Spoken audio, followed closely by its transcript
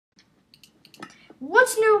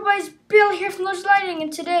What's new, guys? Bill here from Lowe's Lighting,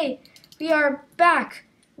 and today we are back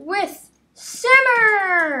with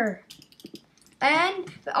Sammer. And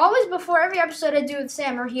always before every episode I do with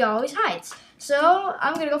Sammer, he always hides. So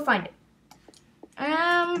I'm gonna go find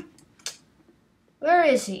him. Where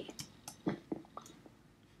is he?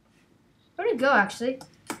 Where'd he go, actually?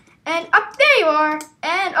 And up there you are.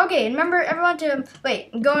 And okay, remember everyone to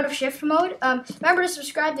go into shift mode. Remember to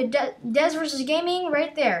subscribe to DezVSGaming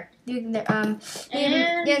right there. And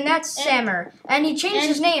that's Sammer. And he changed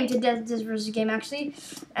his name to DezVSGaming actually.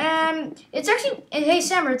 It's actually hey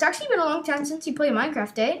Sammer, it's actually been a long time since you played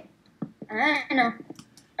Minecraft, eh? I know.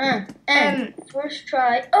 First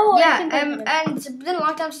try. Oh yeah. And it's been a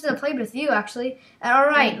long time since I played with you actually. And all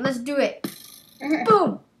right, let's do it.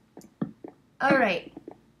 Boom. All right.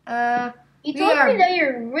 You told me that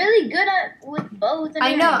you're really good with bows.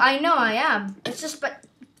 I know, I am. It's just,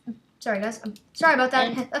 sorry guys, I'm sorry about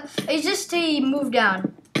that. It's just he moved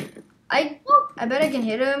down. I bet I can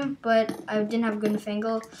hit him, but I didn't have a good enough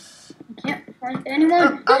angle. I can't find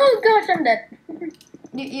anyone. Oh gosh, I'm dead.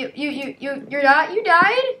 You died?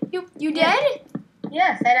 You dead?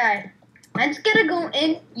 Yes, I died. I'm just gonna go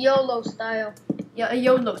in YOLO style. Yeah,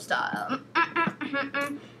 YOLO style.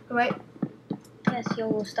 Right. Yes,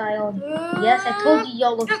 YOLO style. Yes, I told you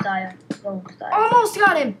YOLO style. YOLO style. Almost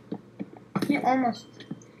got him. Yeah, almost.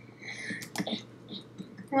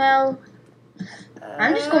 Well,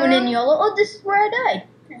 I'm just going in YOLO. Oh, this is where I died.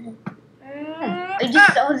 I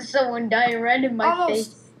just saw someone die right in my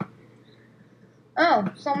face. Oh,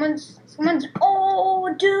 someone's.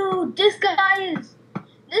 Oh, dude, this guy is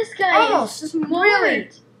smart. Really?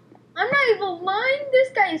 I'm not even lying. This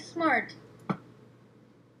guy is smart.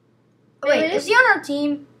 Wait, is he on our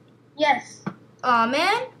team? Yes. Aw,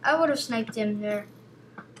 man. I would have sniped him there.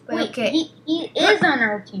 But wait, okay. He is on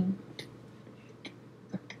our team.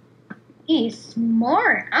 He's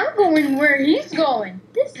smart. I'm going where he's going.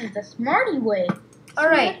 This is the smarty way.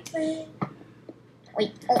 Alright.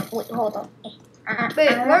 Wait, hold on.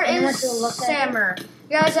 Wait, where is Sammer?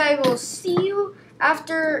 Guys, I will see you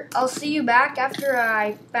after, I'll see you back after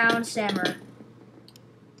I found Sammer.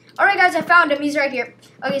 Alright guys, I found him. He's right here.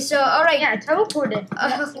 Okay, so, alright. Yeah, I teleported.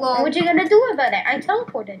 Lol. What you gonna do about it? I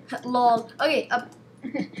teleported. Lol. Okay,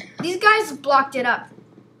 these guys blocked it up.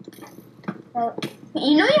 Well,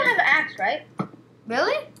 you know you have an axe, right?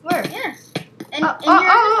 Really? Where? Yes.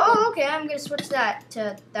 Okay, I'm gonna switch that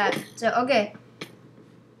to that. So, okay.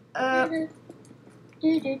 Alright.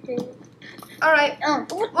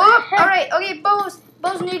 Alright, okay, bows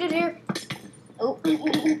needed here. Oh.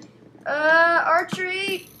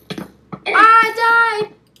 Archery. I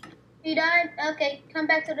died! You died? Okay, come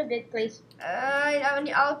back to the big place.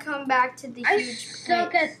 I'll come back to the huge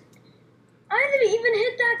place. I didn't even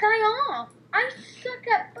hit that guy off. I suck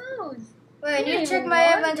at bows. Wait, I need to check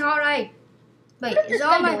my inventory. Wait, is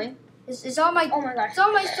all my oh my gosh. Is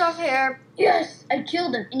all my stuff here? Yes, I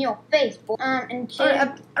killed him in your face. And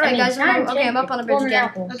alright guys, I'm up on the bridge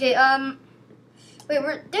again. Okay, wait,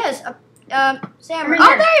 where Sam.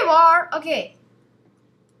 Oh, there you are. Okay.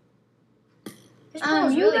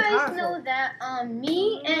 You guys know that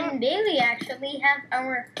me and Bailey actually have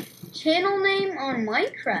our channel name on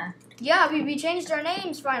Minecraft. Yeah, we changed our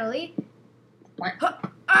names finally. What?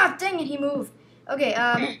 Ah, dang it, he moved. Okay,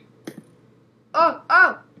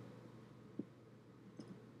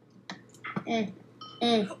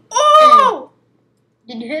 Oh!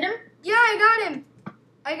 Did you hit him? Yeah, I got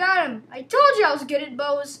him. I told you I was good at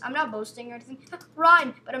bows. I'm not boasting or anything.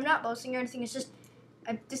 Rhyme, but I'm not boasting or anything. It's just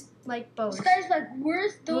I just like bows. This guy's like,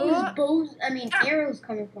 where's those arrows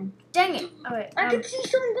coming from? Dang it. Alright. I can see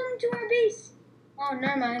someone going to our base. Oh,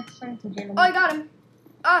 never mind. Oh, I got him.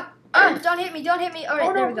 Don't hit me.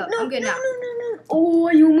 Alright, there we go. I'm good now. No. Oh,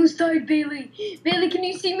 I almost died, Bailey. Bailey, can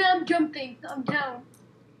you see me? I'm jumping. I'm down.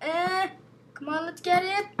 Come on, let's get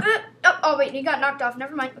it. Oh, wait, he got knocked off.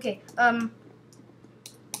 Never mind. Okay,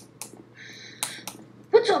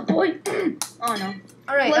 What's up, boy? Oh, no.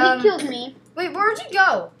 Alright, well, he killed me. Wait, where'd you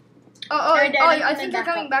go? I think you're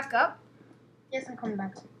coming back up. Yes, I'm coming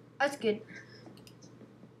back. That's good.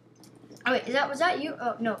 Oh, wait, was that you?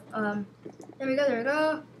 Oh, no, there we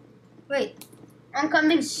go. Wait. I'm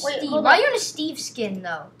coming. Steve. Wait, hold on. Why are you in a Steve skin,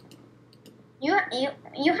 though? You have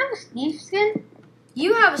a Steve skin?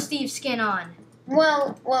 You have a Steve skin on.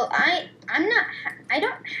 Well, I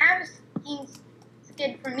don't have a Steve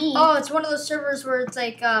skin for me. Oh, it's one of those servers where it's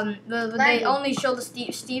like, they only show the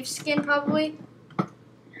Steve skin, probably.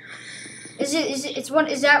 Is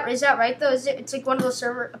that right, though? It's like one of those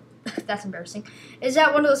servers. That's embarrassing. Is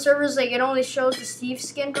that one of those servers like it only shows the Steve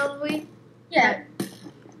skin probably? Yeah.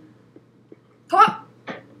 Huh.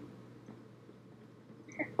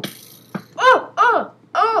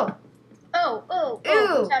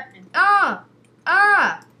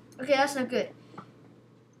 that's not good.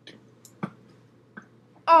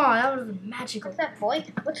 Oh, that would have been magical. What's up, boy?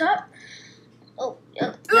 What's up? Oh,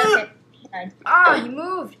 that's it. He died. Oh, you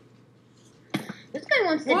moved. This guy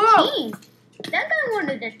wants the team. That guy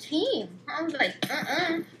wanted a team. I was like,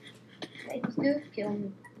 He was gonna kill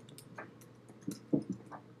me.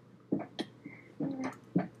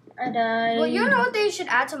 I died. Well, you know what they should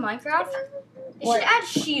add to Minecraft? They should add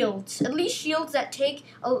shields. At least shields that take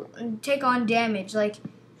on damage. Like,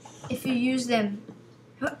 if you use them.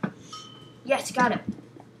 Yes, got it.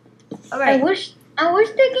 All right. I wish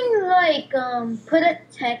they can like put a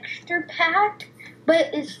texture pack,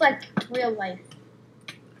 but it's like real life.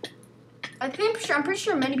 I'm pretty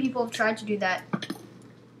sure many people have tried to do that.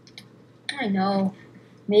 I know.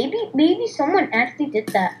 Maybe someone actually did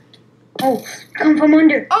that. Oh, come from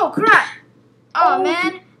under. Oh crap! Oh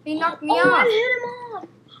man, he knocked me off.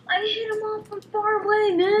 I hit him off from far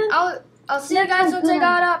away, man. I'll see you guys once I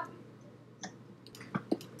got up.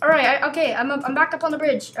 All right. Okay. I'm back up on the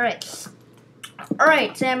bridge. All right,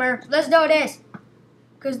 Sammer. Let's do this.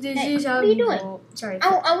 Cause this is how you doing? Sorry.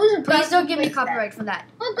 I wasn't. Please don't give me copyright for that.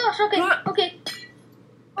 Oh gosh. Okay.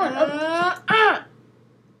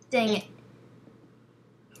 Dang it.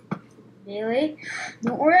 Really?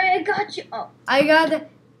 Don't worry, I got you. Oh. I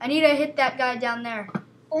need to hit that guy down there.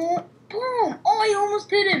 Oh, boom! Oh, I almost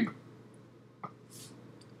hit him.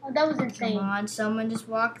 Oh, that was insane. Come on, someone just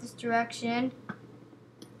walk this direction.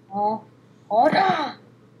 Oh, hoda!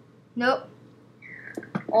 Nope.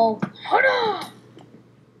 Oh, hoda!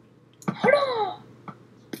 Hoda!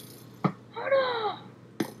 Hoda!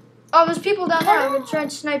 Oh, there's people down there. I'm gonna try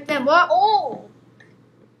and snipe them. What? Oh!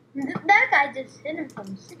 That guy just hit him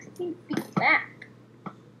from 16 feet back.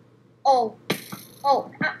 Oh!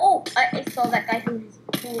 I saw that guy who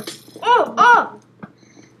was. Oh!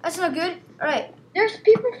 That's not good. All right. There's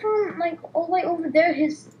people from like all the way over there.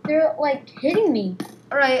 They're like hitting me.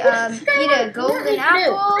 All right. Eat a golden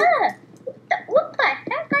apple. What the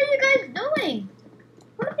heck are you guys doing?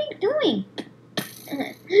 What are they doing?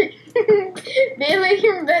 Melee,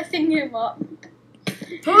 you're messing him up.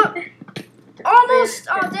 Almost.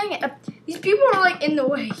 Oh, dang it. These people are like in the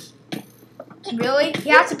way. Really?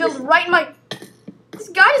 He has to build right in my. This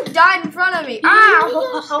guy just died in front of me.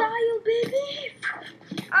 Ow! Style, baby.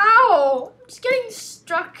 Ow! I'm just getting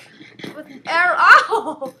struck with an arrow.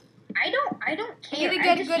 Ow! I don't care. I need to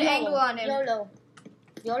get a good angle on him.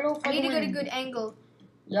 YOLO for the win. I need to get a good angle.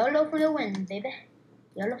 YOLO for the win, baby.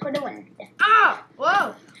 YOLO for the win. Ah!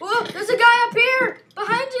 Whoa! Whoa! There's a guy up here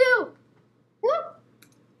behind you. Whoop!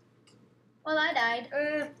 Well, I died.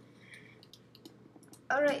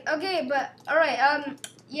 All right. Okay, but all right.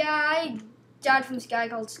 Yeah, I died from this guy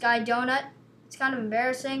called Sky Donut. It's kind of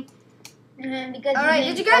embarrassing. Because all right.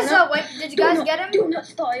 Did you guys Did you guys get him? Donut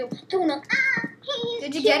style. Donut.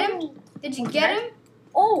 Did you get him? Did you get him?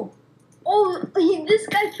 Oh, this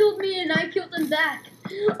guy killed me and I killed him back.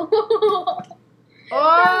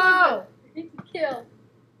 Oh! Kill.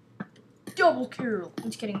 Double kill. I'm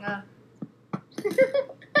just kidding.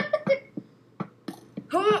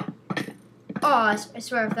 Oh, I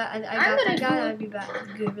swear if I got that guy, that would be bad.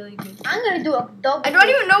 Good, really good. I'm gonna do a double. I don't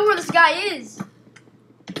even know where this guy is.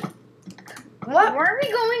 What? Where are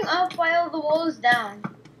we going up while the wall is down?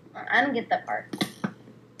 I don't get that part.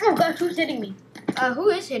 Oh gosh, who's hitting me? Who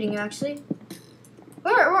is hitting you actually?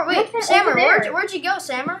 Wait, Sammer, where'd you go,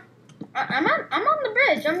 Sammer? I'm on the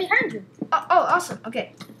bridge. I'm behind you. Oh, awesome.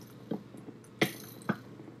 Okay.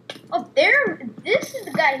 Oh, there. This is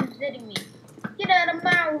the guy who's hitting me. Get out of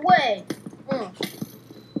my way.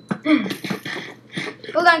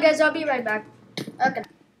 Hold on, guys. I'll be right back. Okay.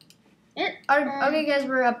 Okay, guys.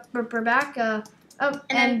 We're back.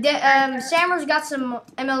 Sammer's got some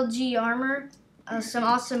MLG armor. Some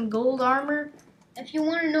awesome gold armor. If you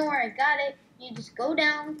want to know where I got it, you just go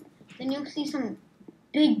down. Then you'll see some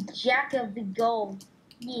big jack of the gold.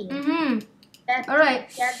 Yeah. All right.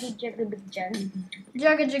 Jagga.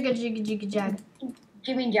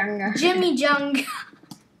 Jimmy Jung.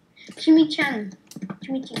 Jimmy Chung.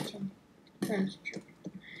 That's true.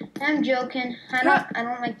 I'm joking. I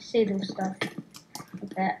don't like to say those stuff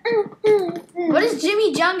like that. What does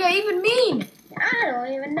Jimmy Junga even mean? I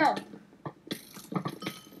don't even know.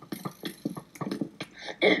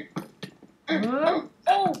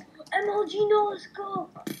 Oh, MLG, no, let's go.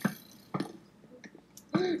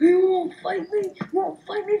 You won't fight me.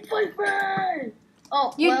 Fight me.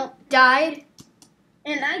 Oh, you died?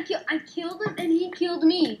 And I killed him, and he killed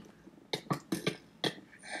me.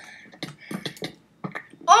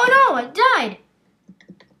 Oh, no, I died.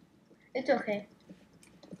 It's okay.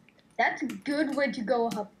 That's a good way to go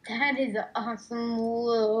up. That is awesome.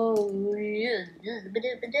 Whoa.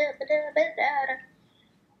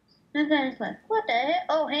 That guy's like, what the heck?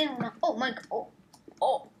 Oh, hell no. Oh, my God.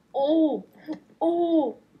 Oh. Oh,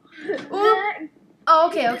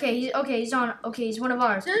 okay. He's one of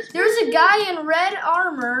ours. There's a guy in red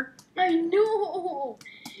armor. I know.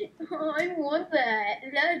 I want that.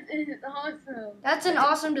 That is awesome. That's an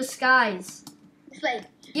awesome disguise. It's like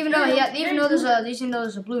even though there's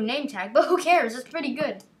a blue name tag, but who cares? It's pretty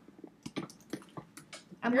good.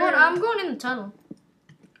 I'm going in the tunnel.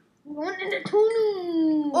 I'm going in the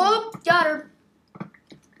tunnel. Oh, got her.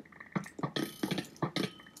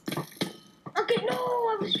 Okay, no,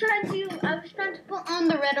 I was trying to put on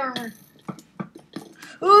the red armor.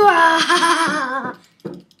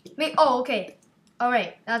 Okay. All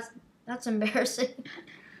right, that's embarrassing.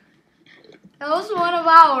 That was one of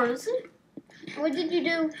ours. What did you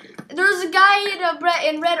do? There was a guy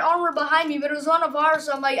in red armor behind me, but it was one of ours.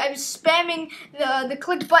 So I'm like, I was spamming the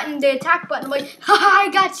click button, the attack button. I'm like, haha, I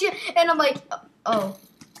got you. And I'm like, oh.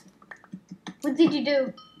 What did you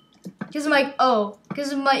do? Because I'm like, oh.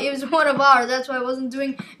 Because it was one of ours. That's why I wasn't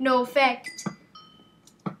doing no effect.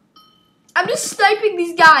 I'm just sniping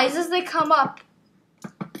these guys as they come up.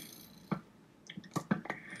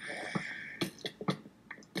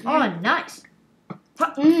 Oh, nice.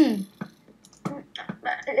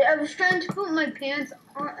 I was trying to put my pants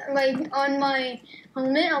on my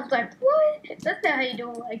helmet. I was like, what? That's not how you do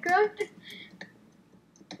Minecraft.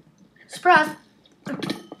 Surprise.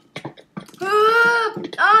 Oh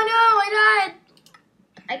no, I died.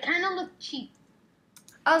 I kind of look cheap.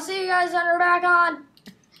 I'll see you guys when we're back on.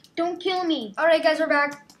 Don't kill me. Alright, guys, we're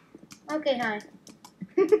back. Okay, hi.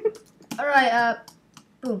 Alright,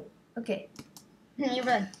 boom. Okay. You're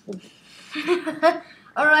right.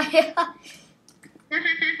 Alright.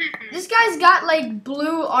 This guy's got like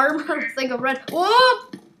blue armor with like a red.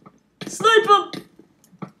 Whoop! Snipe him!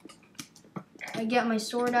 I get my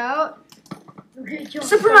sword out. Okay,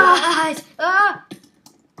 surprise! Ah!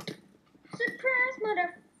 Surprise,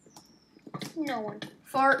 mother. No one.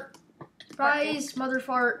 Fart. Surprise, mother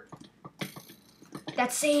fart.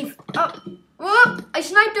 That's safe. Oh! Whoop! I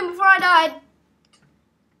sniped him before I died.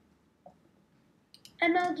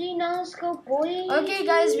 MLG no scope, boy. Okay,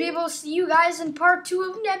 guys, we will see you guys in part 2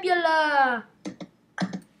 of Nebula.